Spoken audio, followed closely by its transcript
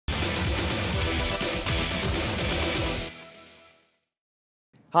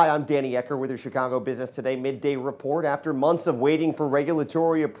Hi, I'm Danny Ecker with your Chicago Business Today midday report. After months of waiting for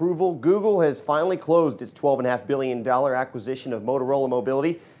regulatory approval, Google has finally closed its $12.5 billion acquisition of Motorola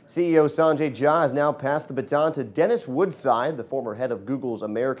Mobility. CEO Sanjay Jha has now passed the baton to Dennis Woodside, the former head of Google's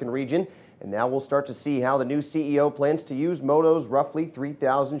American region. And now we'll start to see how the new CEO plans to use Moto's roughly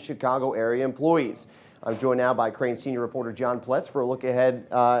 3,000 Chicago area employees. I'm joined now by Crain senior reporter John Pletz for a look ahead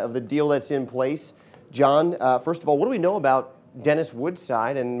of the deal that's in place. John, first of all, what do we know about Dennis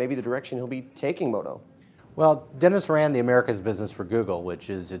Woodside and maybe the direction he'll be taking Moto? Well, Dennis ran the Americas business for Google, which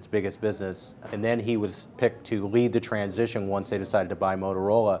is its biggest business, and then he was picked to lead the transition once they decided to buy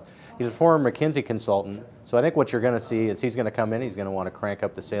Motorola. He's a former McKinsey consultant, so I think what you're going to see is he's going to come in, he's going to want to crank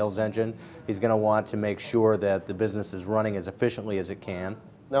up the sales engine, he's going to want to make sure that the business is running as efficiently as it can.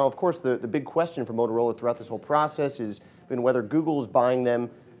 Now, of course, the big question for Motorola throughout this whole process has been whether Google is buying them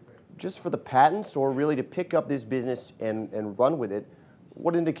just for the patents or really to pick up this business and run with it.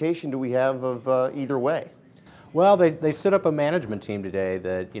 What indication do we have of either way? Well, they stood up a management team today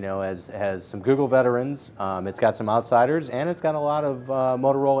that, you know, has some Google veterans, it's got some outsiders, and it's got a lot of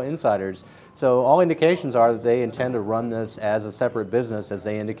Motorola insiders. So all indications are that they intend to run this as a separate business as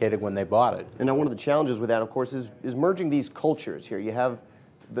they indicated when they bought it. And now one of the challenges with that, of course, is merging these cultures here. You have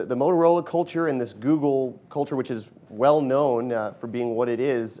the Motorola culture and this Google culture, which is well known for being what it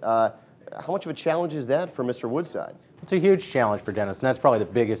is. How much of a challenge is that for Mr. Woodside? It's a huge challenge for Dennis, and that's probably the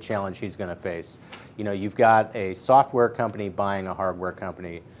biggest challenge he's going to face. You know, you've got a software company buying a hardware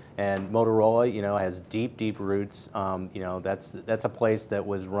company, and Motorola, you know, has deep, deep roots. You know, that's a place that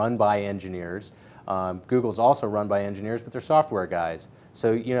was run by engineers. Google's also run by engineers, but they're software guys.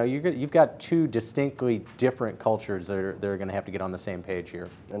 So, you know, you've got two distinctly different cultures that are going to have to get on the same page here.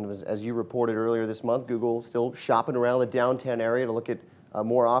 And as you reported earlier this month, Google still shopping around the downtown area to look at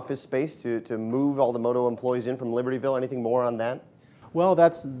more office space to move all the Moto employees in from Libertyville. Anything more on that? Well,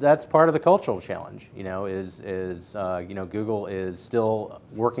 that's part of the cultural challenge. You know, you know, Google is still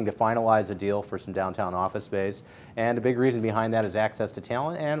working to finalize a deal for some downtown office space, and a big reason behind that is access to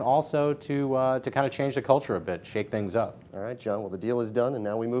talent, and also to kind of change the culture a bit, shake things up. All right, John. Well, the deal is done, and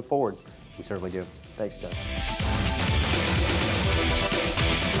now we move forward. We certainly do. Thanks, John.